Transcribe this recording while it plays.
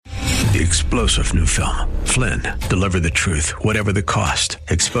The explosive new film, Flynn, deliver the truth, whatever the cost.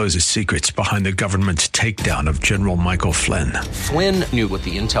 Exposes secrets behind the government's takedown of General Michael Flynn. Flynn knew what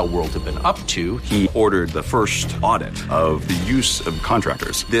the intel world had been up to. He ordered the first audit of the use of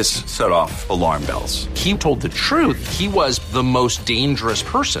contractors. This set off alarm bells. He told the truth. He was the most dangerous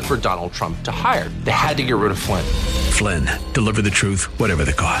person for Donald Trump to hire. They had to get rid of Flynn. Flynn, deliver the truth, whatever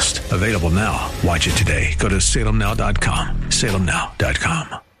the cost. Available now. Watch it today. Go to salemnow.com.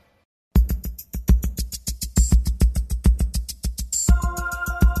 salemnow.com.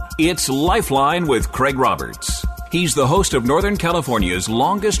 It's Lifeline with Craig Roberts. He's the host of Northern California's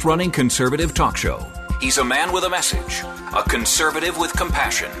longest-running conservative talk show. He's a man with a message, a conservative with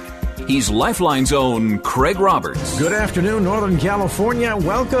compassion. He's Lifeline's own Craig Roberts. Good afternoon, Northern California.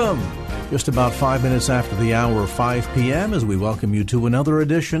 Welcome. Just about 5 minutes after the hour of 5 p.m. as we welcome you to another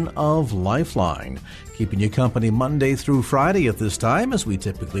edition of Lifeline. Keeping you company Monday through Friday at this time, as we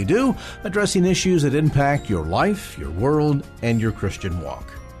typically do, addressing issues that impact your life, your world, and your Christian walk.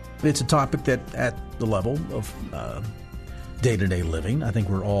 It's a topic that, at the level of day-to-day living, I think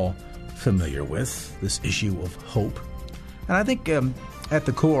we're all familiar with, this issue of hope. And I think at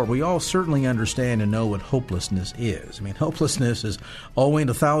the core, we all certainly understand and know what hopelessness is. I mean, hopelessness is owing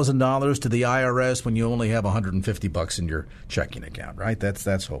 $1,000 to the IRS when you only have $150 in your checking account, right?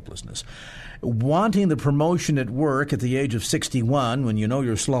 That's hopelessness. Wanting the promotion at work at the age of 61 when you know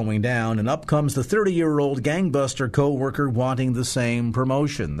you're slowing down, and up comes the 30-year-old gangbuster coworker wanting the same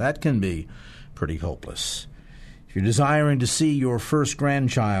promotion. That can be pretty hopeless. If you're desiring to see your first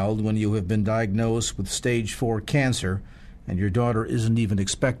grandchild when you have been diagnosed with stage 4 cancer and your daughter isn't even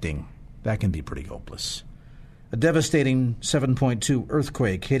expecting, that can be pretty hopeless. A devastating 7.2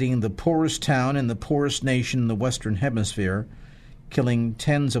 earthquake hitting the poorest town in the poorest nation in the Western Hemisphere, killing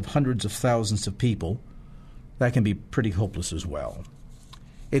tens of hundreds of thousands of people, that can be pretty hopeless as well.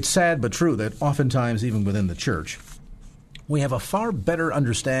 It's sad but true that oftentimes, even within the church, we have a far better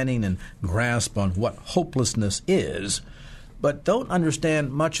understanding and grasp on what hopelessness is, but don't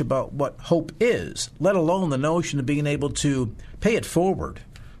understand much about what hope is, let alone the notion of being able to pay it forward.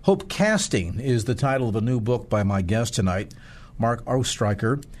 Hope Casting is the title of a new book by my guest tonight. Mark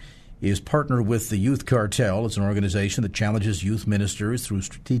Ostreicher is partnered with the Youth Cartel. It's an organization that challenges youth ministers through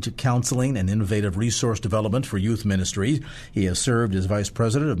strategic counseling and innovative resource development for youth ministries. He has served as vice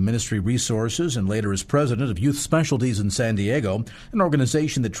president of ministry resources and later as president of Youth Specialties in San Diego, an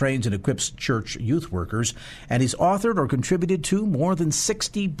organization that trains and equips church youth workers. And he's authored or contributed to more than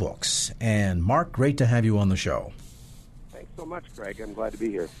 60 books. And Mark, great to have you on the show. Thanks so much, Greg. I'm glad to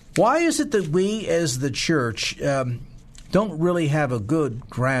be here. Why is it that we as the church don't really have a good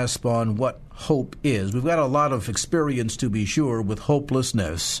grasp on what hope is? We've got a lot of experience, to be sure, with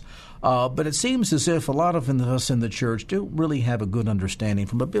hopelessness, but it seems as if a lot of us in the church don't really have a good understanding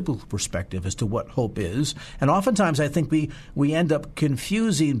from a biblical perspective as to what hope is. And oftentimes I think we end up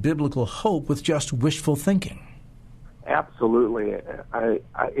confusing biblical hope with just wishful thinking. Absolutely.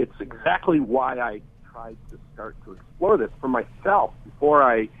 It's exactly why I tried to start to explore this for myself. Before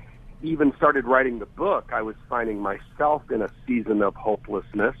I even started writing the book, I was finding myself in a season of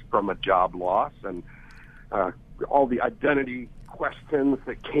hopelessness from a job loss and all the identity questions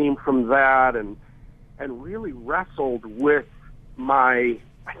that came from that, and really wrestled with my,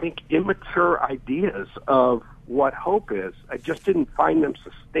 I think, immature ideas of what hope is. I just didn't find them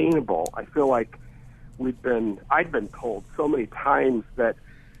sustainable. I feel like I'd been told so many times that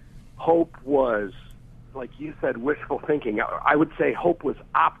hope was, like you said, wishful thinking. I would say hope was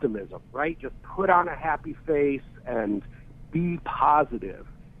optimism, right? Just put on a happy face and be positive.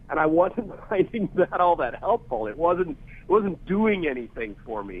 And I wasn't finding that all that helpful. It wasn't doing anything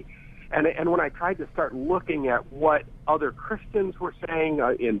for me. And when I tried to start looking at what other Christians were saying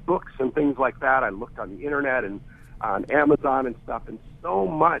in books and things like that, I looked on the internet and on Amazon and stuff, and so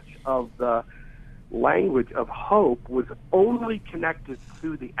much of the language of hope was only connected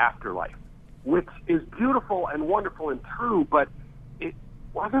to the afterlife, which is beautiful and wonderful and true, but it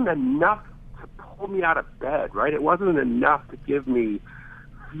wasn't enough to pull me out of bed, right? It wasn't enough to give me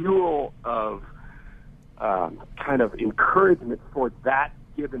fuel of kind of encouragement for that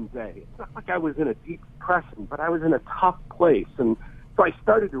given day. It's not like I was in a deep depression, but I was in a tough place. And so I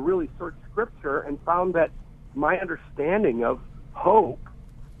started to really search Scripture and found that my understanding of hope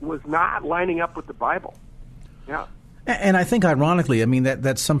was not lining up with the Bible. Yeah. And I think, ironically, I mean,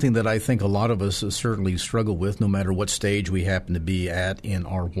 that's something that I think a lot of us certainly struggle with, no matter what stage we happen to be at in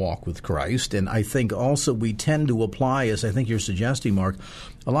our walk with Christ. And I think also we tend to apply, as I think you're suggesting, Mark,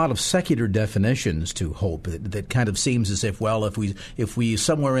 a lot of secular definitions to hope. That kind of seems as if, well, if we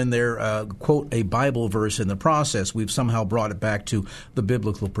somewhere in there quote a Bible verse in the process, we've somehow brought it back to the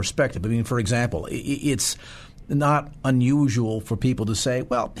biblical perspective. I mean, for example, it's not unusual for people to say,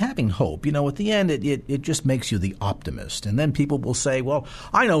 well, having hope, at the end, it just makes you the optimist. And then people will say, well,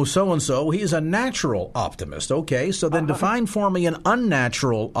 I know so-and-so, he's a natural optimist. Okay, so then define for me an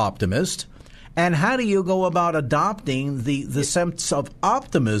unnatural optimist. And how do you go about adopting the sense of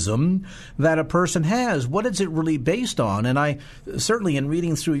optimism that a person has? What is it really based on? And I certainly, in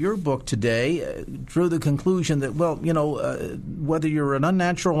reading through your book today, drew the conclusion that, well, whether you're an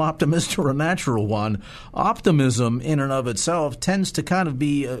unnatural optimist or a natural one, optimism in and of itself tends to kind of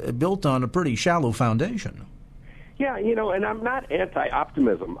be built on a pretty shallow foundation. Yeah, and I'm not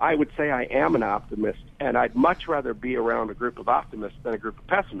anti-optimism. I would say I am an optimist, and I'd much rather be around a group of optimists than a group of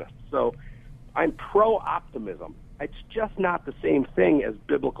pessimists. So I'm pro-optimism. It's just not the same thing as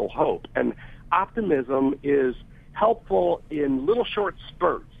biblical hope. And optimism is helpful in little short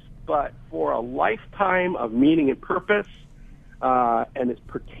spurts, but for a lifetime of meaning and purpose, and it's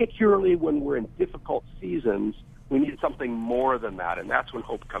particularly when we're in difficult seasons, we need something more than that, and that's when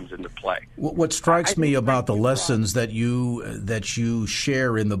hope comes into play. What strikes me about the lessons that you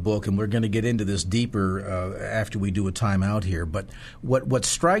share in the book, and we're going to get into this deeper after we do a timeout here, but what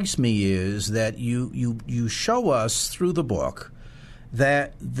strikes me is that you show us through the book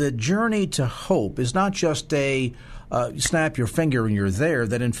that the journey to hope is not just a snap your finger and you're there,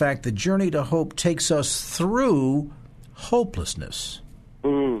 that in fact the journey to hope takes us through hopelessness.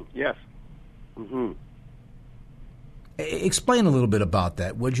 Yes. Mm-hmm. Explain a little bit about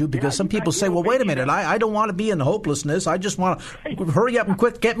that, would you? Because some people say, well, wait a minute, I don't want to be in hopelessness. I just want to hurry up and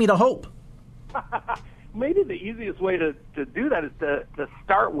quick get me to hope. Maybe the easiest way to do that is to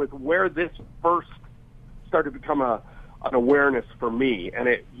start with where this first started to become an awareness for me. And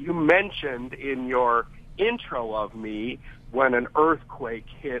you mentioned in your intro of me when an earthquake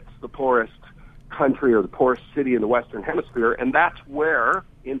hits the poorest country or the poorest city in the Western Hemisphere, and that's where,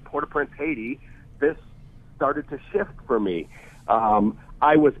 in Port-au-Prince, Haiti, this started to shift for me.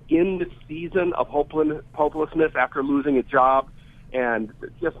 I was in the season of hopelessness after losing a job, and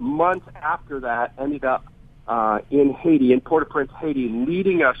just months after that ended up in Haiti, in Port-au-Prince, Haiti,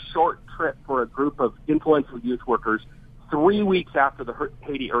 leading a short trip for a group of influential youth workers 3 weeks after the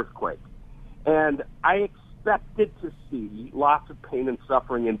Haiti earthquake. And I expected to see lots of pain and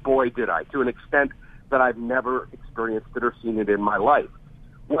suffering, and boy, did I, to an extent that I've never experienced it or seen it in my life.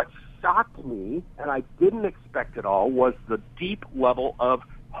 What shocked me, and I didn't expect it all, was the deep level of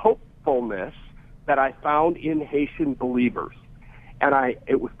hopefulness that I found in Haitian believers. And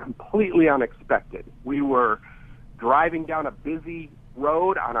it was completely unexpected. We were driving down a busy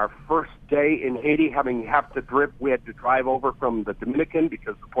road on our first day in Haiti, we had to drive over from the Dominican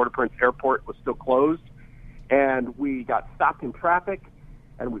because the Port-au-Prince airport was still closed. And we got stopped in traffic,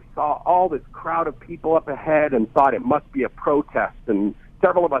 and we saw all this crowd of people up ahead and thought it must be a protest. And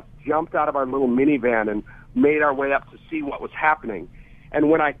several of us jumped out of our little minivan and made our way up to see what was happening. And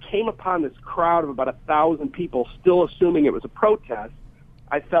when I came upon this crowd of about 1,000 people, still assuming it was a protest,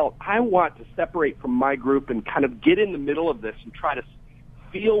 I felt I want to separate from my group and kind of get in the middle of this and try to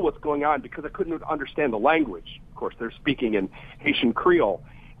feel what's going on, because I couldn't understand the language. Of course, they're speaking in Haitian Creole.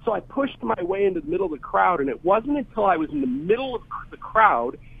 So I pushed my way into the middle of the crowd, and it wasn't until I was in the middle of the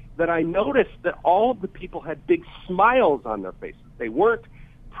crowd that I noticed that all of the people had big smiles on their faces. They weren't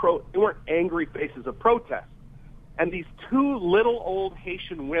angry faces of protest. And these two little old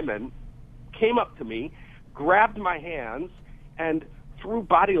Haitian women came up to me, grabbed my hands, and through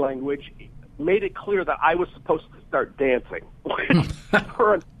body language made it clear that I was supposed to start dancing.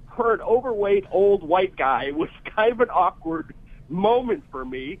 For an overweight old white guy, it was kind of an awkward moment for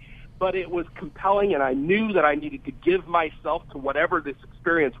me, but it was compelling, and I knew that I needed to give myself to whatever this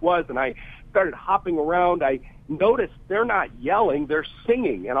experience was, and I started hopping around. I noticed they're not yelling, they're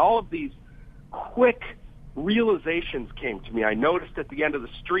singing, and all of these quick realizations came to me. I noticed at the end of the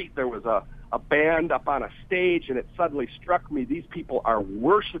street there was a band up on a stage, and it suddenly struck me these people are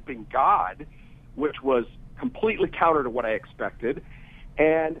worshiping God, which was completely counter to what I expected.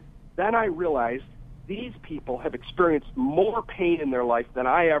 And then I realized these people have experienced more pain in their life than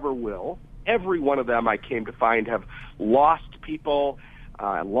I ever will. Every one of them, I came to find, have lost people,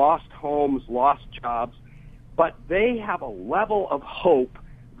 lost homes, lost jobs, but they have a level of hope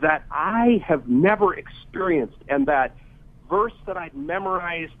that I have never experienced. And that verse that I'd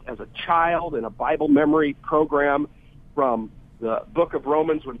memorized as a child in a Bible memory program from the book of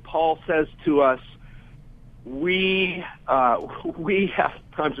Romans when Paul says to us, we have,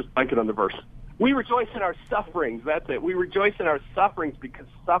 I'm just blanking on the verse. We rejoice in our sufferings. That's it. We rejoice in our sufferings because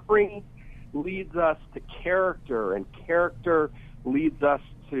suffering leads us to character, and character leads us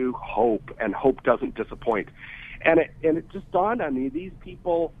to hope, and hope doesn't disappoint. And it just dawned on me, these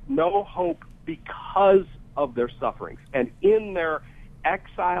people know hope because of their sufferings. And in their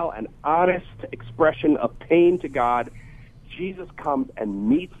exile and honest expression of pain to God, Jesus comes and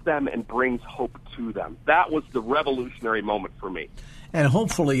meets them and brings hope to them. That was the revolutionary moment for me. And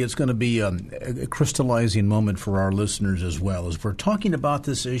hopefully it's going to be a crystallizing moment for our listeners as well, as we're talking about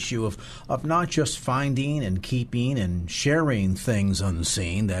this issue of not just finding and keeping and sharing things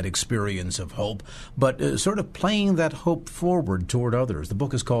unseen, that experience of hope, but sort of playing that hope forward toward others. The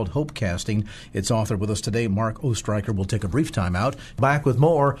book is called Hope Casting. Its author with us today, Mark Oestreicher. We'll take a brief time out. Back with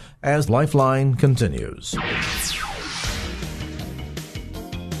more as Lifeline continues.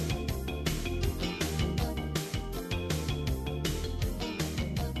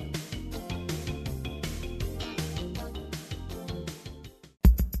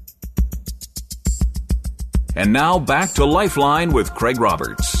 And now back to Lifeline with Craig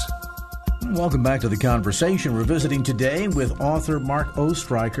Roberts. Welcome back to the conversation. We're visiting today with author Mark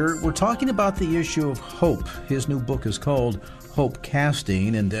Oestreicher. We're talking about the issue of hope. His new book is called Hope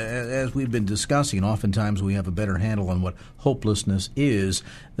Casting, and as we've been discussing, oftentimes we have a better handle on what hopelessness is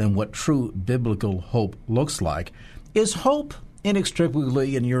than what true biblical hope looks like. Is hope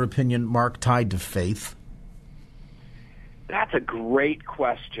inextricably, in your opinion, Mark, tied to faith? That's a great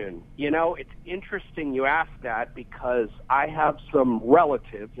question. You know, it's interesting you ask that because I have some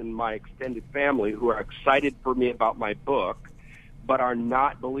relatives in my extended family who are excited for me about my book, but are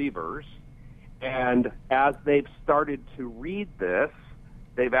not believers. And as they've started to read this,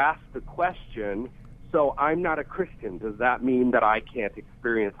 they've asked the question, so I'm not a Christian. Does that mean that I can't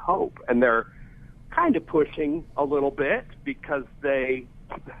experience hope? And they're kind of pushing a little bit because they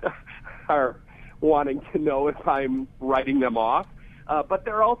are wanting to know if I'm writing them off. But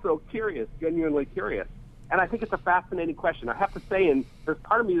they're also curious, genuinely curious. And I think it's a fascinating question. I have to say, and there's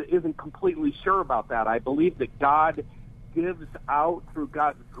part of me that isn't completely sure about that. I believe that God gives out, through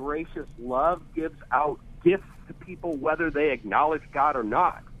God's gracious love, gives out gifts to people whether they acknowledge God or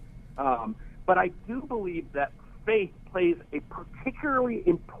not. But I do believe that faith plays a particularly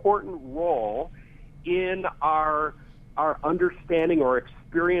important role in our understanding or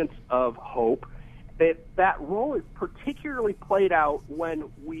experience of hope. That role is particularly played out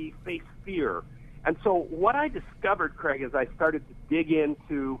when we face fear. And so what I discovered, Craig, as I started to dig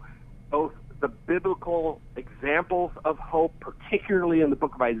into both the biblical examples of hope, particularly in the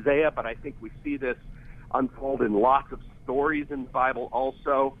book of Isaiah, but I think we see this unfold in lots of stories in the Bible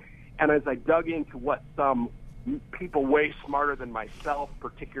also. And as I dug into what some people way smarter than myself,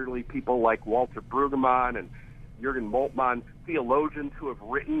 particularly people like Walter Brueggemann and Jürgen Moltmann, theologians who have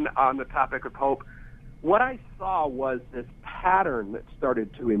written on the topic of hope, what I saw was this pattern that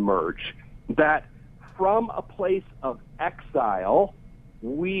started to emerge, that from a place of exile,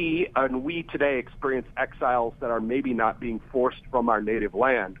 we today experience exiles that are maybe not being forced from our native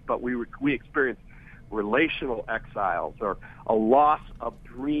land, but we experience relational exiles or a loss of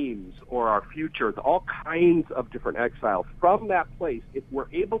dreams or our futures, all kinds of different exiles. From that place, if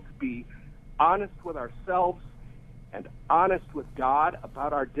we're able to be honest with ourselves and honest with God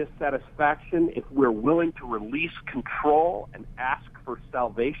about our dissatisfaction, if we're willing to release control and ask for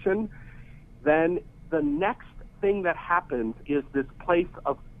salvation, then the next thing that happens is this place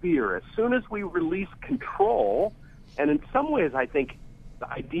of fear. As soon as we release control, and in some ways I think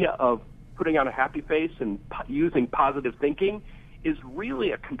the idea of putting on a happy face and using positive thinking is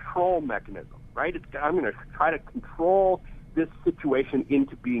really a control mechanism, right? I'm going to try to control this situation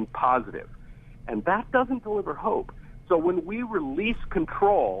into being positive. And that doesn't deliver hope. So when we release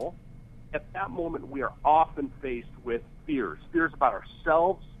control, at that moment we are often faced with fears about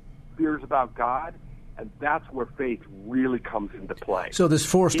ourselves, fears about God, and that's where faith really comes into play. So this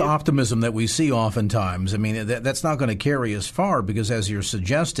forced optimism that we see oftentimes, I mean, that's not going to carry us far because, as you're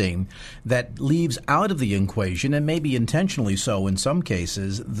suggesting, that leaves out of the equation, and maybe intentionally so in some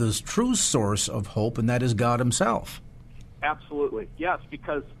cases, the true source of hope, and that is God himself. Absolutely. Yes,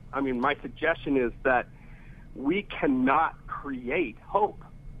 because, I mean, my suggestion is that we cannot create hope.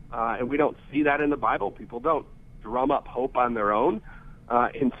 And we don't see that in the Bible. People don't drum up hope on their own.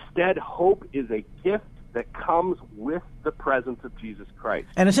 Instead, hope is a gift that comes with the presence of Jesus Christ.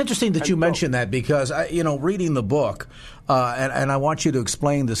 And it's interesting that you mentioned that because, reading the book, and I want you to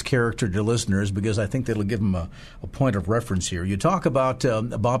explain this character to listeners because I think that'll give them a point of reference here. You talk about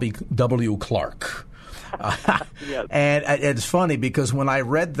Bobby W. Clark. Yes. And it's funny because when I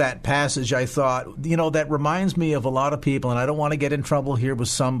read that passage, I thought, that reminds me of a lot of people, and I don't want to get in trouble here with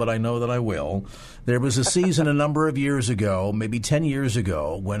some, but I know that I will. There was a season a number of years ago, maybe 10 years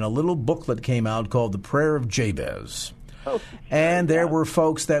ago, when a little booklet came out called The Prayer of Jabez. Oh, and there were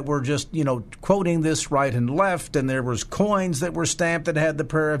folks that were just, quoting this right and left, and there was coins that were stamped that had the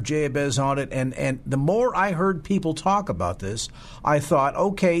Prayer of Jabez on it. And the more I heard people talk about this, I thought,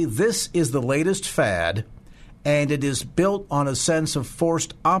 okay, this is the latest fad, and it is built on a sense of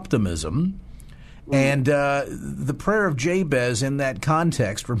forced optimism. And the Prayer of Jabez in that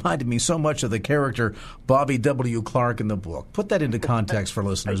context reminded me so much of the character Bobby W. Clark in the book. Put that into context for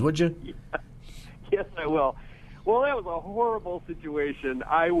listeners, would you? Yes, I will. Well, that was a horrible situation.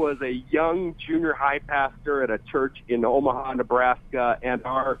 I was a young junior high pastor at a church in Omaha, Nebraska, and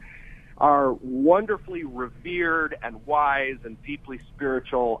our wonderfully revered and wise and deeply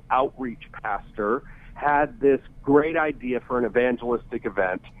spiritual outreach pastor had this great idea for an evangelistic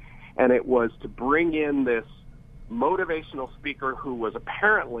event, and it was to bring in this motivational speaker who was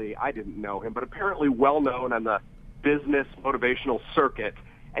apparently, I didn't know him, but apparently well-known on the business motivational circuit.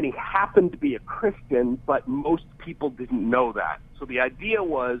 And he happened to be a Christian, but most people didn't know that. So the idea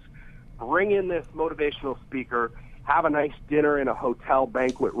was bring in this motivational speaker, have a nice dinner in a hotel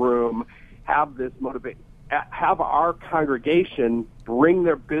banquet room, have our congregation bring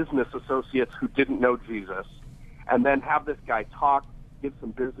their business associates who didn't know Jesus, and then have this guy talk, give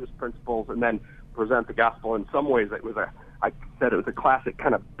some business principles, and then present the gospel. In some ways, it was a classic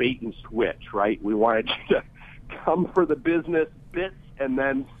kind of bait and switch, right? We wanted you to come for the business bits, and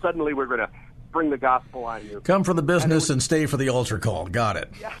then suddenly we're going to bring the gospel on you. Come for the business and stay for the altar call. Got it.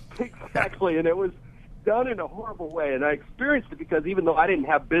 Yeah, exactly. And it was done in a horrible way. And I experienced it because even though I didn't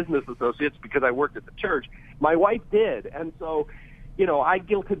have business associates because I worked at the church, my wife did. And so, I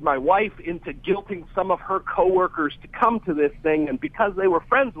guilted my wife into guilting some of her coworkers to come to this thing. And because they were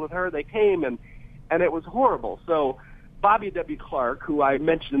friends with her, they came, and it was horrible. So Bobby W. Clark, who I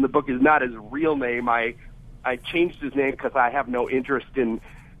mentioned in the book is not his real name, I changed his name because I have no interest in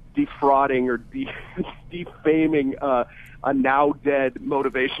defrauding or defaming a now dead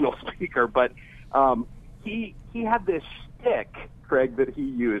motivational speaker. But he had this shtick, Craig, that he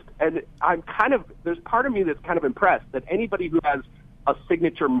used, and there's part of me that's kind of impressed that anybody who has a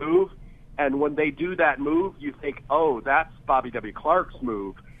signature move, and when they do that move, you think, oh, that's Bobby W. Clark's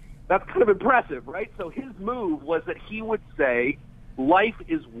move. That's kind of impressive, right? So his move was that he would say, life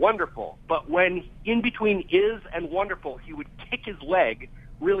is wonderful, but when in between is and wonderful, he would kick his leg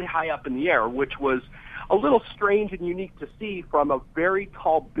really high up in the air, which was a little strange and unique to see from a very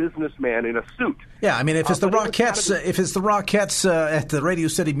tall businessman in a suit. Yeah, I mean, if it's the Rockettes, at the Radio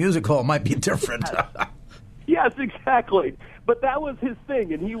City Music Hall, it might be different. Yes, exactly. But that was his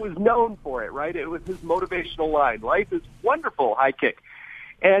thing, and he was known for it, right? It was his motivational line. Life is wonderful, high kick.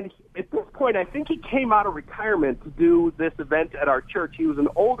 And at this point, I think he came out of retirement to do this event at our church. He was an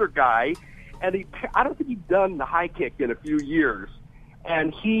older guy, and I don't think he'd done the high kick in a few years.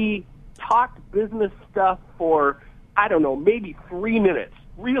 And he talked business stuff for, I don't know, maybe 3 minutes,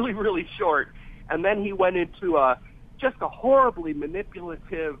 really, really short. And then he went into just a horribly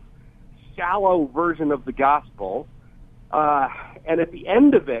manipulative, shallow version of the gospel. And at the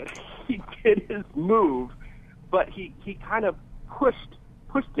end of it, he did his move, but he kind of pushed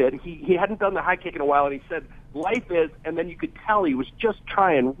it. He hadn't done the high kick in a while, and he said, life is, and then you could tell he was just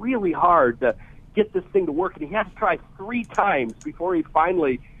trying really hard to get this thing to work, and he had to try 3 times before he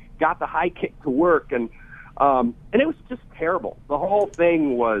finally got the high kick to work, and it was just terrible. The whole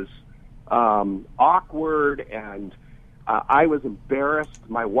thing was awkward, and I was embarrassed.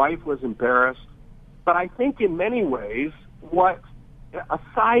 My wife was embarrassed. But I think in many ways,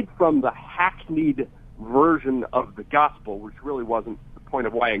 aside from the hackneyed version of the gospel, which really wasn't the point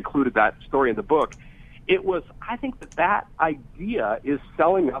of why I included that story in the book, I think that idea is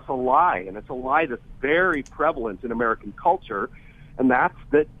selling us a lie, and it's a lie that's very prevalent in American culture, and that's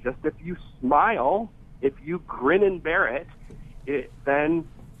that just if you smile, if you grin and bear it, then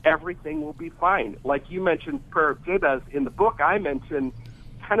everything will be fine. Like you mentioned Prayer of Jabez in the book, I mentioned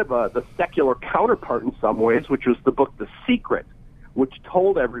kind of the secular counterpart in some ways, which was the book The Secret, which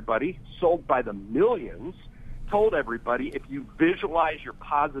told everybody, sold by the millions, told everybody if you visualize your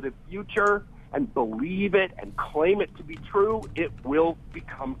positive future and believe it and claim it to be true, it will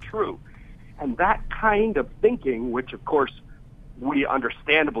become true. And that kind of thinking, which of course we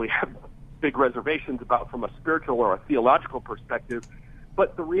understandably have big reservations about from a spiritual or a theological perspective,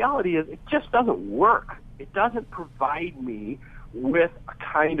 but the reality is it just doesn't work. It doesn't provide me with a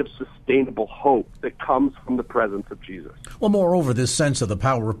kind of sustainable hope that comes from the presence of Jesus. Well, moreover, this sense of the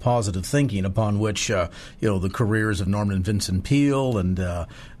power of positive thinking upon which, the careers of Norman Vincent Peale and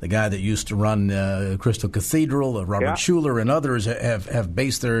the guy that used to run Crystal Cathedral, Robert Schuller, and others have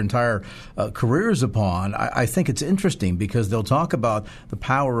based their entire careers upon. I think it's interesting because they'll talk about the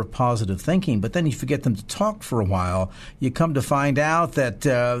power of positive thinking, but then if you get them to talk for a while, you come to find out that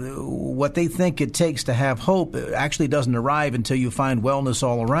what they think it takes to have hope actually doesn't arrive until you find wellness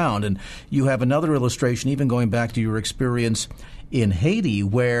all around. And you have another illustration, even going back to your experience in Haiti,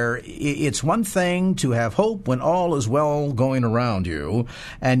 where it's one thing to have hope when all is well going around you,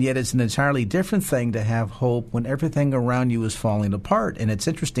 and yet it's an entirely different thing to have hope when everything around you is falling apart. And it's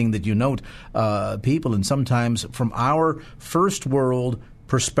interesting that you note people, and sometimes from our first world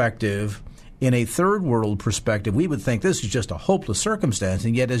perspective, in a third world perspective, we would think this is just a hopeless circumstance.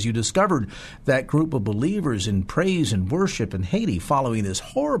 And yet, as you discovered that group of believers in praise and worship in Haiti following this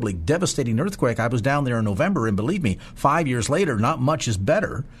horribly devastating earthquake, I was down there in November, and believe me, 5 years later, not much is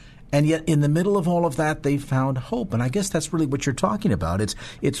better. And yet, in the middle of all of that, they found hope. And I guess that's really what you're talking about.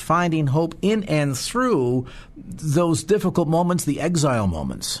 It's finding hope in and through those difficult moments, the exile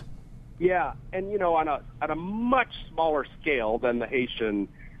moments. Yeah, and on a much smaller scale than the Haitian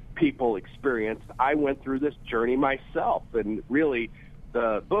people experienced, I went through this journey myself, and really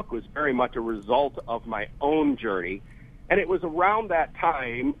the book was very much a result of my own journey. And it was around that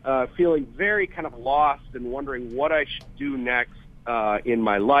time, feeling very kind of lost and wondering what I should do next in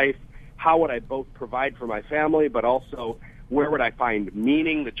my life. How would I both provide for my family, but also where would I find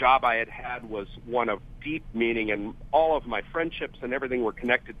meaning? The job I had was one of deep meaning, and all of my friendships and everything were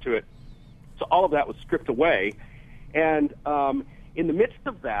connected to it. So all of that was stripped away. And in the midst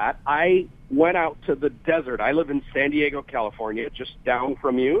of that, I went out to the desert. I live in San Diego, California, just down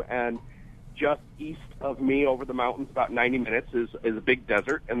from you, and just east of me over the mountains, about 90 minutes, is a big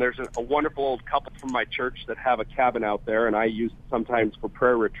desert. And there's a wonderful old couple from my church that have a cabin out there, and I use it sometimes for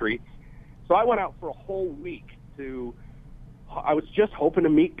prayer retreats. So I went out for a whole week I was just hoping to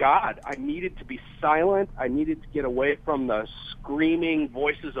meet God. I needed to be silent. I needed to get away from the screaming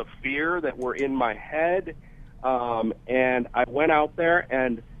voices of fear that were in my head. And I went out there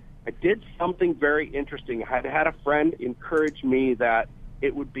and I did something very interesting. I had a friend encourage me that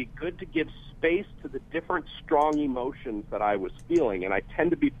it would be good to give space to the different strong emotions that I was feeling. And I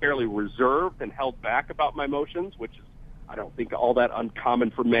tend to be fairly reserved and held back about my emotions, which is, I don't think, all that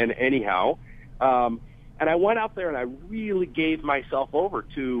uncommon for men anyhow. And I went out there and I really gave myself over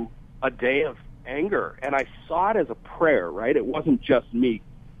to a day of anger. And I saw it as a prayer, right? It wasn't just me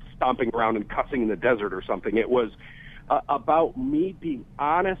stomping around and cussing in the desert or something. It was about me being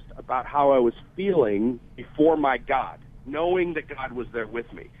honest about how I was feeling before my God, knowing that God was there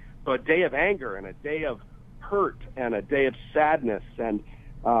with me. So a day of anger and a day of hurt and a day of sadness and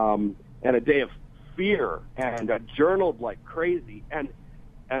a day of fear, and I journaled like crazy. And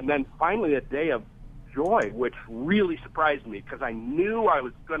then finally a day of joy, which really surprised me because I knew I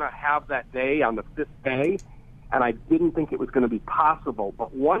was going to have that day on the fifth day, and I didn't think it was going to be possible.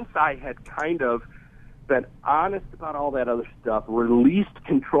 But once I had kind of been honest about all that other stuff, released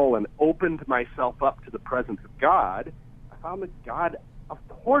control, and opened myself up to the presence of God, I found that God, of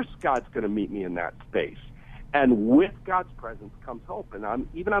course God's going to meet me in that space. And with God's presence comes hope. And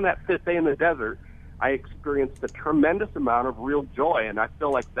even on that fifth day in the desert, I experienced a tremendous amount of real joy, and I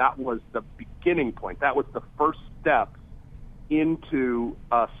feel like that was the beginning point. That was the first step into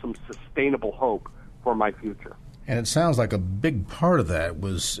some sustainable hope for my future. And it sounds like a big part of that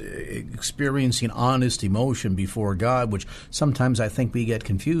was experiencing honest emotion before God, which sometimes I think we get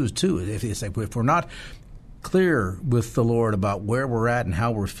confused too. If we're not clear with the Lord about where we're at and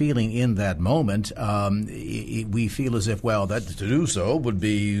how we're feeling in that moment, we feel as if, well, that to do so would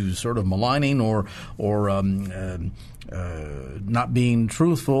be sort of maligning or not being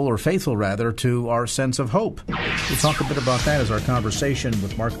truthful or faithful, rather, to our sense of hope. We'll talk a bit about that as our conversation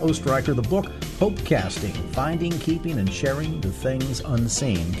with Mark Ostreicher. The book, Hope Casting, Finding, Keeping, and Sharing the Things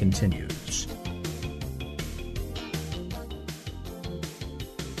Unseen, continues.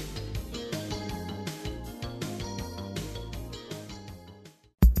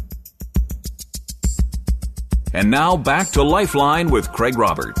 And now back to Lifeline with Craig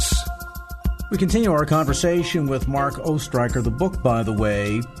Roberts. We continue our conversation with Mark Ostreicher. The book, by the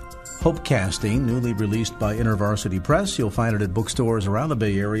way, Hope Casting, newly released by InterVarsity Press. You'll find it at bookstores around the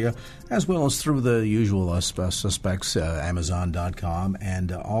Bay Area, as well as through the usual suspects, Amazon.com.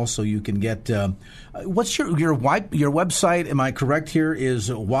 And also you can get, what's your website, am I correct here, is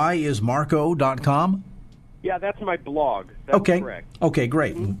whyismarco.com? Yeah, that's my blog. That's correct. Okay,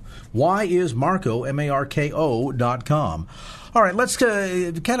 great. Why is Marco, MARKO.com. All right, let's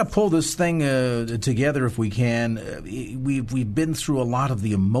kind of pull this thing together if we can. We've been through a lot of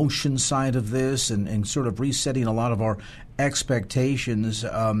the emotion side of this and sort of resetting a lot of our expectations.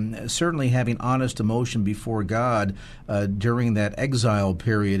 Certainly having honest emotion before God during that exile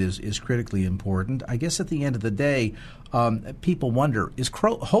period is critically important. I guess at the end of the day, people wonder, is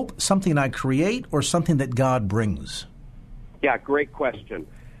hope something I create or something that God brings? Yeah, great question.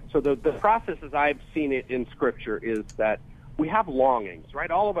 So the process as I've seen it in Scripture is that we have longings,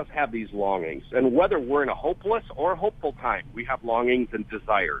 right? All of us have these longings. And whether we're in a hopeless or a hopeful time, we have longings and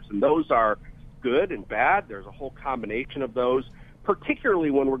desires. And those are good and bad. There's a whole combination of those,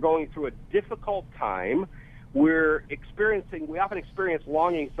 particularly when we're going through a difficult time. We often experience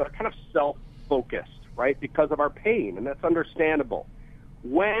longings that are kind of self-focused, right, because of our pain, and that's understandable.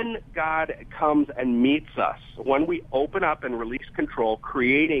 When God comes and meets us, when we open up and release control,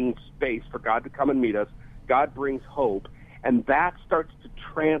 creating space for God to come and meet us, God brings hope, and that starts to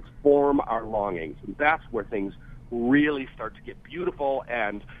transform our longings. And that's where things really start to get beautiful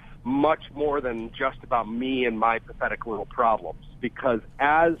and much more than just about me and my pathetic little problems. Because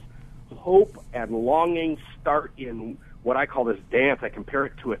as hope and longing start in what I call this dance, I compare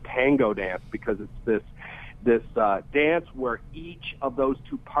it to a tango dance because it's this dance where each of those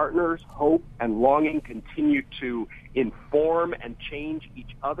two partners, hope and longing, continue to inform and change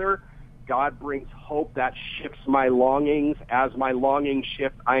each other. God brings hope that shifts my longings. As my longings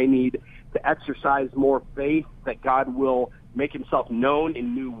shift, I need to exercise more faith that God will make himself known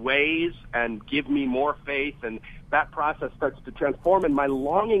in new ways and give me more faith. And that process starts to transform, and my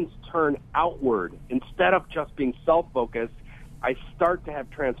longings turn outward. Instead of just being self-focused, I start to have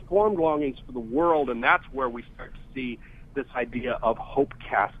transformed longings for the world, and that's where we start to see this idea of hope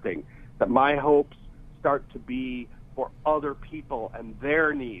casting, that my hopes start to be for other people and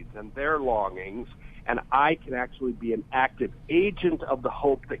their needs and their longings, and I can actually be an active agent of the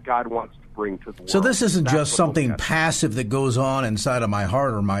hope that God wants to bring to the world. So this isn't just something passive that goes on inside of my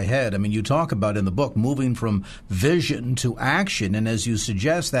heart or my head. I mean, you talk about in the book moving from vision to action, and as you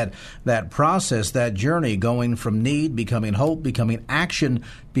suggest, that process, that journey, going from need, becoming hope, becoming action,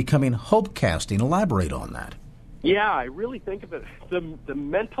 becoming hope casting. Elaborate on that. Yeah, I really think of it. The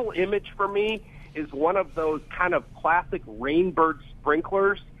mental image for me is one of those kind of classic rainbird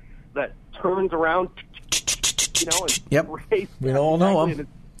sprinklers that turns around, and yep. sprays. We all know them.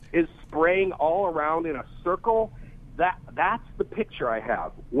 Is spraying all around in a circle. That's the picture I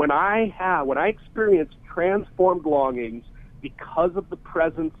have. When I experience transformed longings because of the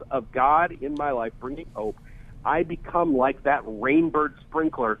presence of God in my life, bringing hope, I become like that rainbird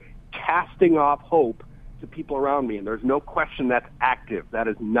sprinkler, casting off hope to people around me. And there's no question that's active. That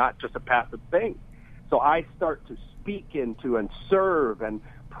is not just a passive thing. So I start to speak into and serve and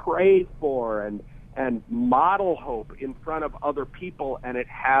pray for and model hope in front of other people, and it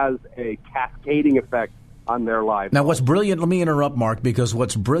has a cascading effect on their lives. Now, what's brilliant, let me interrupt, Mark, because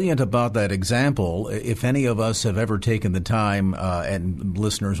what's brilliant about that example, if any of us have ever taken the time, and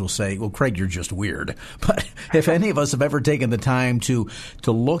listeners will say, well, Craig, you're just weird. But if any of us have ever taken the time to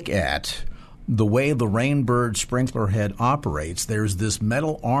look at the way the rainbird sprinkler head operates, there's this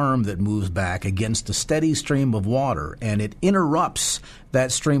metal arm that moves back against a steady stream of water, and it interrupts that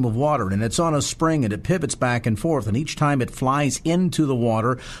stream of water, and it's on a spring, and it pivots back and forth, and each time it flies into the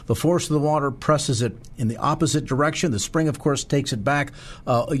water, the force of the water presses it in the opposite direction. The spring, of course, takes it back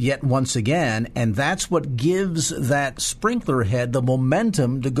yet once again, and that's what gives that sprinkler head the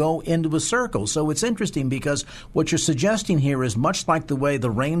momentum to go into a circle. So it's interesting because what you're suggesting here is much like the way the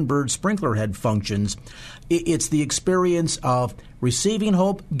rainbird sprinkler head functions. It's the experience of receiving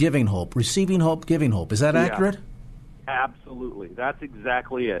hope, giving hope, receiving hope, giving hope. Is that accurate? Absolutely. That's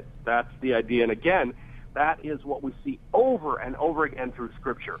exactly it. That's the idea. And again, that is what we see over and over again through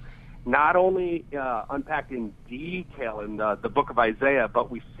Scripture. Not only unpacked in detail in the book of Isaiah,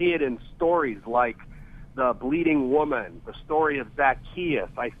 but we see it in stories like the bleeding woman, the story of Zacchaeus.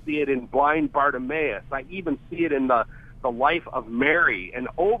 I see it in blind Bartimaeus. I even see it in the life of Mary. And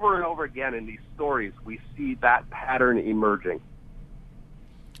over again in these stories, we see that pattern emerging.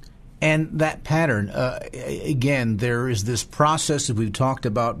 And that pattern, again, there is this process that we've talked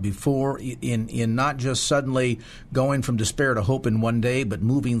about before in not just suddenly going from despair to hope in one day, but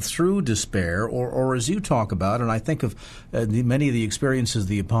moving through despair, or as you talk about, and I think of many of the experiences of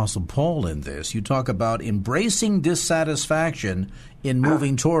the Apostle Paul in this, you talk about embracing dissatisfaction in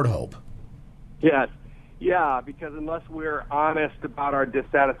moving toward hope. Yes. Yeah, because unless we're honest about our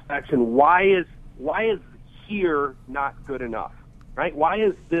dissatisfaction, why is here not good enough, right? Why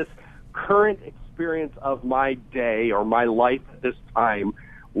is this current experience of my day or my life at this time,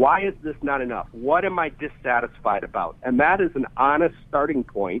 why is this not enough? What am I dissatisfied about? And that is an honest starting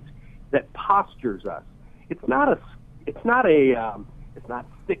point that postures us. It's not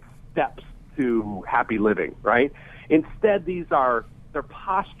 6 steps to happy living, right? Instead, they're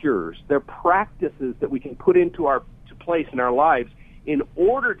postures, they're practices that we can put into place in our lives in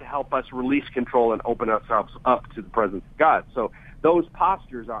order to help us release control and open ourselves up to the presence of God. So those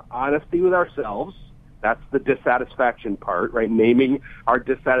postures are honesty with ourselves. That's the dissatisfaction part, right? Naming our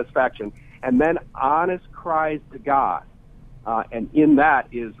dissatisfaction. And then honest cries to God. And in that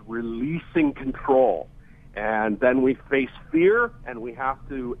is releasing control. And then we face fear, and we have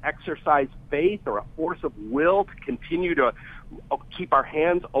to exercise faith or a force of will to continue to keep our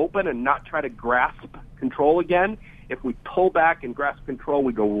hands open and not try to grasp control again. If we pull back and grasp control,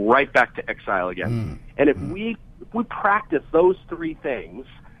 we go right back to exile again. And if we practice those 3 things,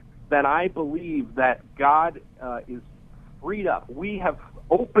 then I believe that God is freed up. We have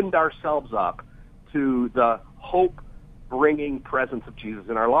opened ourselves up to the hope-bringing presence of Jesus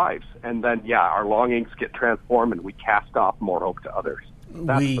in our lives. And then, our longings get transformed and we cast off more hope to others.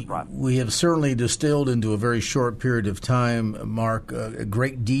 We have certainly distilled into a very short period of time, Mark,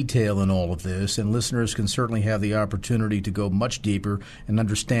 great detail in all of this, and listeners can certainly have the opportunity to go much deeper and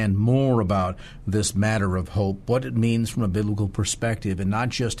understand more about this matter of hope, what it means from a biblical perspective, and not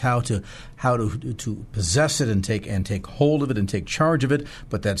just how to possess it and take hold of it and take charge of it,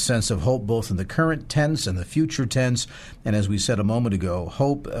 but that sense of hope both in the current tense and the future tense. And as we said a moment ago,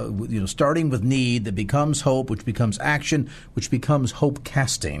 hope, starting with need that becomes hope, which becomes action, which becomes hope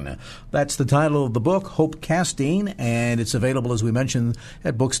casting. That's the title of the book, Hope Casting, and it's available, as we mentioned,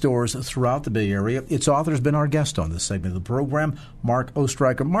 at bookstores throughout the Bay Area. Its author has been our guest on this segment of the program, Mark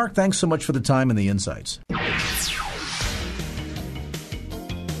Oestreicher. Mark, thanks so much for the time and the insights.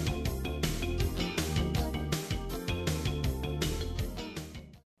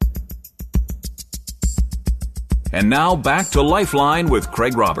 And now back to Lifeline with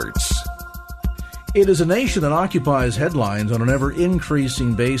Craig Roberts. It is a nation that occupies headlines on an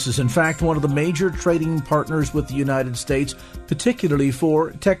ever-increasing basis. In fact, one of the major trading partners with the United States, particularly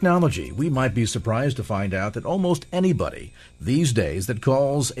for technology. We might be surprised to find out that almost anybody these days that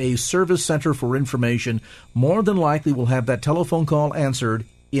calls a service center for information more than likely will have that telephone call answered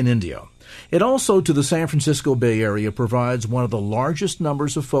in India. It also, to the San Francisco Bay Area, provides one of the largest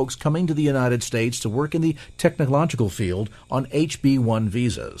numbers of folks coming to the United States to work in the technological field on HB-1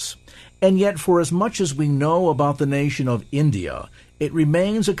 visas. And yet, for as much as we know about the nation of India, it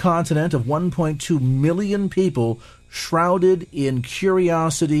remains a continent of 1.2 million people shrouded in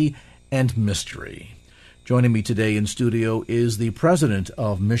curiosity and mystery. Joining me today in studio is the president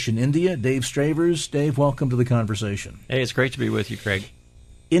of Mission India, Dave Stravers. Dave, welcome to the conversation. Hey, it's great to be with you, Craig.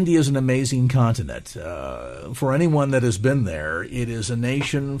 India is an amazing continent. For anyone that has been there, it is a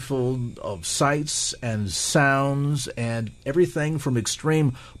nation full of sights and sounds and everything from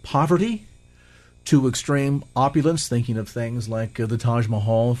extreme poverty to extreme opulence, thinking of things like the Taj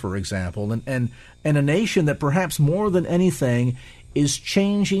Mahal, for example, and a nation that perhaps more than anything is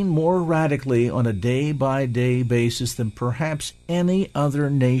changing more radically on a day-by-day basis than perhaps any other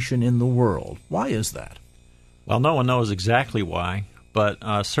nation in the world. Why is that? Well, no one knows exactly why.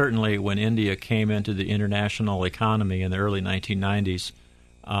 But certainly when India came into the international economy in the early 1990s,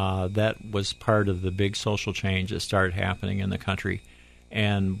 that was part of the big social change that started happening in the country.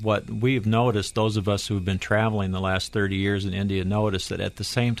 And what we've noticed, those of us who've been traveling the last 30 years in India, noticed that at the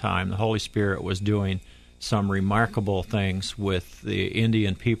same time the Holy Spirit was doing some remarkable things with the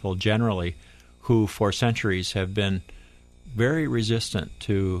Indian people generally, who for centuries have been very resistant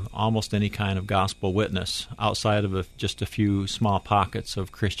to almost any kind of gospel witness outside of just a few small pockets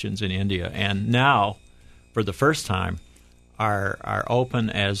of Christians in India. And now, for the first time, are open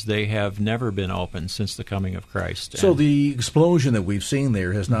as they have never been open since the coming of Christ. So the explosion that we've seen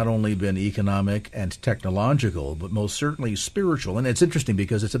there has not only been economic and technological, but most certainly spiritual. And it's interesting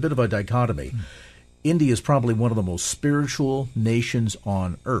because it's a bit of a dichotomy. India is probably one of the most spiritual nations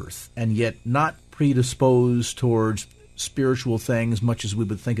on earth, and yet not predisposed towards spiritual things much as we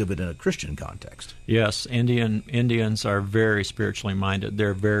would think of it in a Christian context. Yes, Indians are very spiritually minded.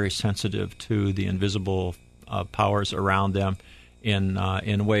 They're very sensitive to the invisible powers around them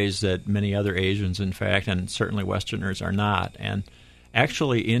in ways that many other Asians, in fact, and certainly Westerners are not. And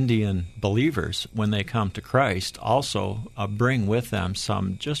actually, Indian believers, when they come to Christ, also bring with them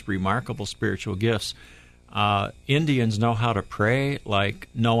some just remarkable spiritual gifts. Indians know how to pray like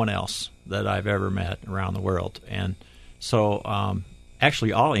no one else that I've ever met around the world. And so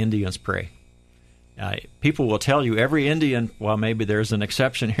actually all Indians pray. People will tell you every Indian, well, maybe there's an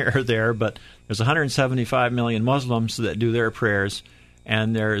exception here or there, but there's 175 million Muslims that do their prayers,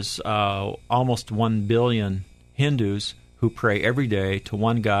 and there's almost 1 billion Hindus who pray every day to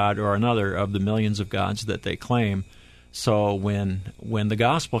one god or another of the millions of gods that they claim. So when the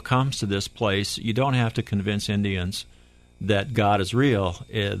gospel comes to this place, you don't have to convince Indians that God is real.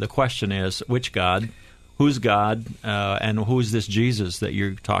 The question is, which God? Who's God, and who's this Jesus that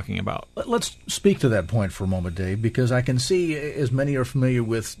you're talking about? Let's speak to that point for a moment, Dave, because I can see, as many are familiar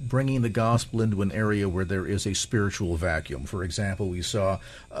with, bringing the gospel into an area where there is a spiritual vacuum. For example, we saw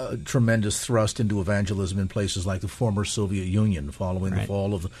a tremendous thrust into evangelism in places like the former Soviet Union following the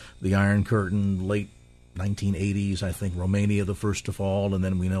fall of the Iron Curtain, late 1980s, I think Romania the first to fall, and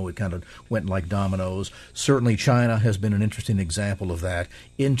then we know it kind of went like dominoes. Certainly China has been an interesting example of that,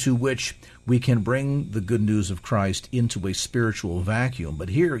 into which we can bring the good news of Christ into a spiritual vacuum. But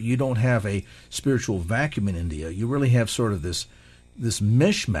here you don't have a spiritual vacuum in India. You really have sort of this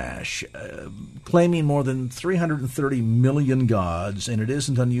mishmash, claiming more than 330 million gods, and it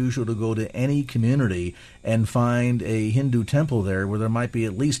isn't unusual to go to any community and find a Hindu temple there where there might be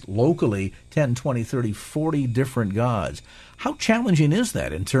at least locally 10, 20, 30, 40 different gods. How challenging is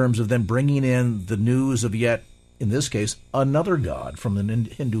that in terms of then bringing in the news of yet, in this case, another god from the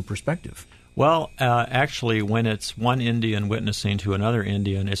Hindu perspective? Well, actually, when it's one Indian witnessing to another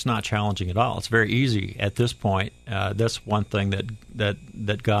Indian, it's not challenging at all. It's very easy at this point. That's one thing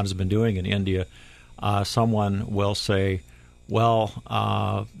that God has been doing in India. Someone will say,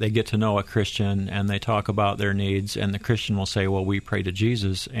 well, they get to know a Christian and they talk about their needs, and the Christian will say, well, we pray to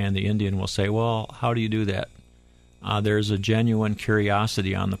Jesus, and the Indian will say, well, how do you do that? There's a genuine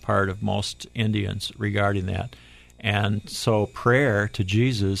curiosity on the part of most Indians regarding that. And so prayer to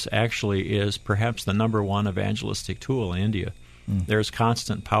Jesus actually is perhaps the number one evangelistic tool in India. There's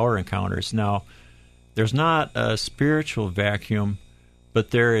constant power encounters. Now, there's not a spiritual vacuum,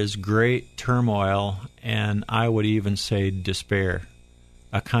 but there is great turmoil, and I would even say despair,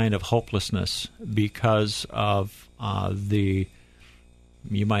 a kind of hopelessness because of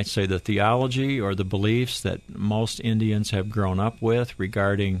you might say, the theology or the beliefs that most Indians have grown up with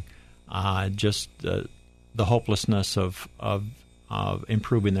regarding just the hopelessness of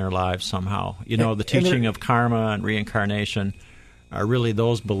improving their lives somehow. You know, the teaching of karma and reincarnation, really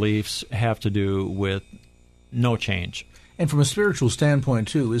those beliefs have to do with no change. And from a spiritual standpoint,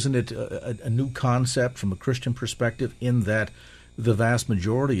 too, isn't it a new concept from a Christian perspective in that the vast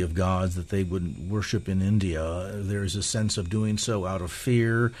majority of gods that they would worship in India, there's a sense of doing so out of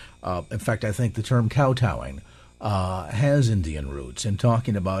fear. In fact, I think the term kowtowing has Indian roots in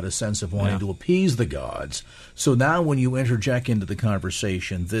talking about a sense of wanting to appease the gods. So now when you interject into the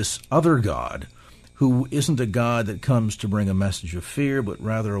conversation this other god, who isn't a god that comes to bring a message of fear, but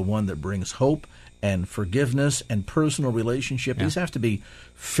rather a one that brings hope and forgiveness and personal relationship, these have to be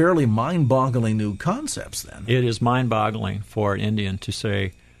fairly mind-boggling new concepts then. It is mind-boggling for an Indian to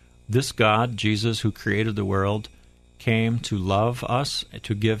say, this God, Jesus, who created the world, came to love us,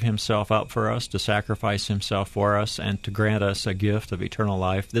 to give himself up for us, to sacrifice himself for us, and to grant us a gift of eternal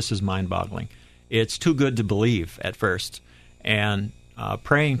life. This is mind-boggling. It's too good to believe at first. And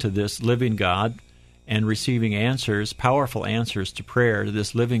praying to this living God and receiving answers, powerful answers to prayer to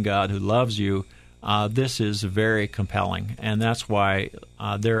this living God who loves you, this is very compelling. And that's why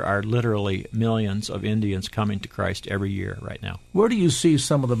there are literally millions of Indians coming to Christ every year right now. Where do you see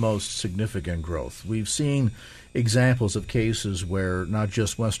some of the most significant growth? We've seen examples of cases where not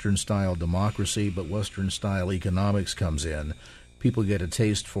just Western-style democracy, but Western-style economics comes in. People get a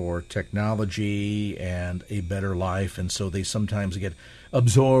taste for technology and a better life, and so they sometimes get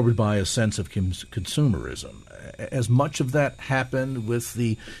absorbed by a sense of consumerism. Has much of that happened with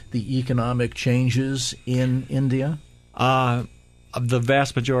the economic changes in India? The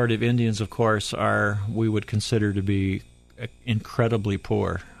vast majority of Indians, of course, we would consider to be incredibly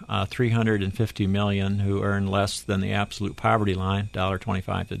poor. 350 million who earn less than the absolute poverty line,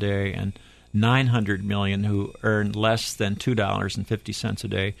 $1.25 a day, and 900 million who earn less than $2.50 a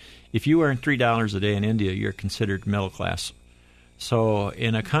day. If you earn $3 a day in India, you're considered middle class. So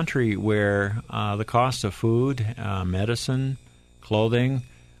in a country where the cost of food, medicine, clothing,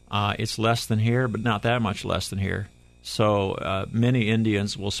 it's less than here, but not that much less than here. So many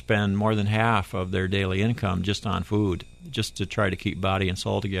Indians will spend more than half of their daily income just on food, just to try to keep body and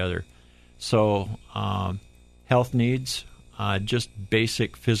soul together. So health needs, just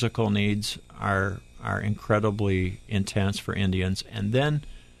basic physical needs are incredibly intense for Indians. And then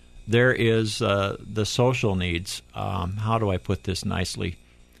there is the social needs. How do I put this nicely?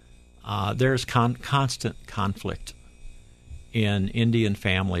 There's constant conflict. in Indian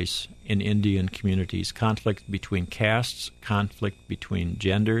families, in Indian communities, conflict between castes, conflict between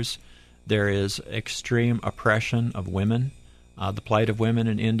genders. There is extreme oppression of women. The plight of women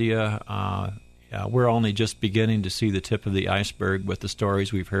in India, we're only just beginning to see the tip of the iceberg with the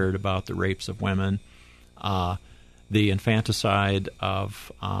stories we've heard about the rapes of women, the infanticide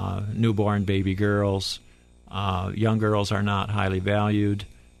of newborn baby girls. Young girls are not highly valued,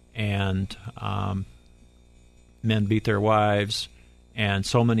 and men beat their wives, and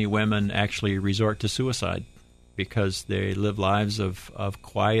so many women actually resort to suicide because they live lives of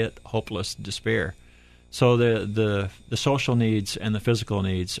quiet, hopeless despair. So the social needs and the physical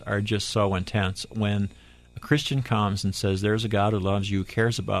needs are just so intense. When a Christian comes and says, there's a God who loves you,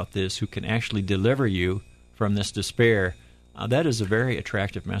 cares about this, who can actually deliver you from this despair, that is a very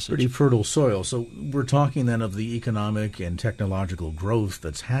attractive message. Pretty fertile soil. So we're talking then of the economic and technological growth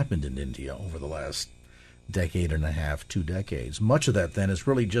that's happened in India over the last decade and a half, 2 decades. Much of that then has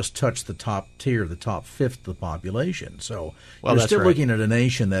really just touched the top tier, the top fifth of the population. So you're still looking at a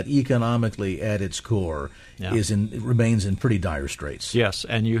nation that economically at its core remains in pretty dire straits. Yes,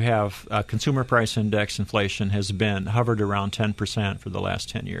 and you have consumer price index inflation has hovered around 10% for the last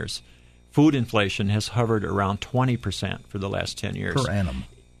 10 years. Food inflation has hovered around 20% for the last 10 years.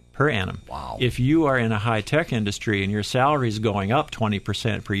 Per annum. Wow. If you are in a high-tech industry and your salary is going up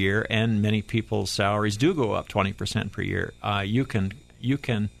 20% per year, and many people's salaries do go up 20% per year, you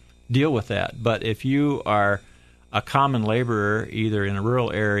can deal with that. But if you are a common laborer, either in a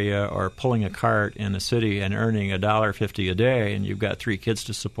rural area or pulling a cart in a city and earning $1.50 a day, and you've got 3 kids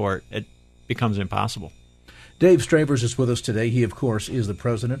to support, it becomes impossible. Dave Stravers is with us today. He, of course, is the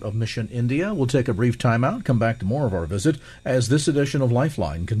president of Mission India. We'll take a brief timeout, come back to more of our visit as this edition of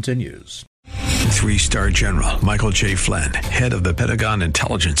Lifeline continues. 3-star General Michael J. Flynn, head of the Pentagon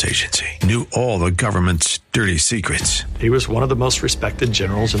Intelligence Agency, knew all the government's dirty secrets. He was one of the most respected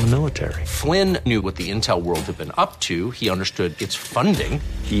generals in the military. Flynn knew what the intel world had been up to. He understood its funding.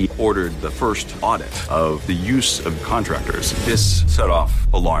 He ordered the first audit of the use of contractors. This set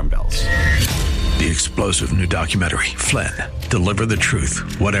off alarm bells. The explosive new documentary, Flynn, Deliver the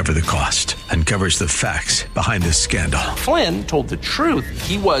Truth, Whatever the Cost, uncovers the facts behind this scandal. Flynn told the truth.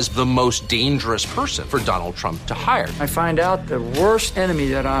 He was the most dangerous person for Donald Trump to hire. I find out the worst enemy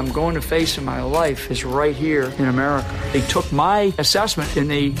that I'm going to face in my life is right here in America. They took my assessment and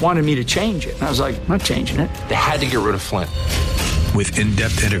they wanted me to change it. And I was like, I'm not changing it. They had to get rid of Flynn. With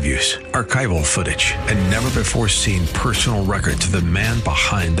in-depth interviews, archival footage, and never-before-seen personal records of the man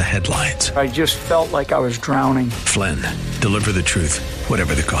behind the headlines. I just felt like I was drowning. Flynn, Deliver the Truth,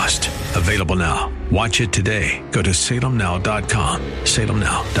 Whatever the Cost. Available now. Watch it today. Go to salemnow.com.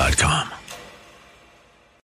 salemnow.com.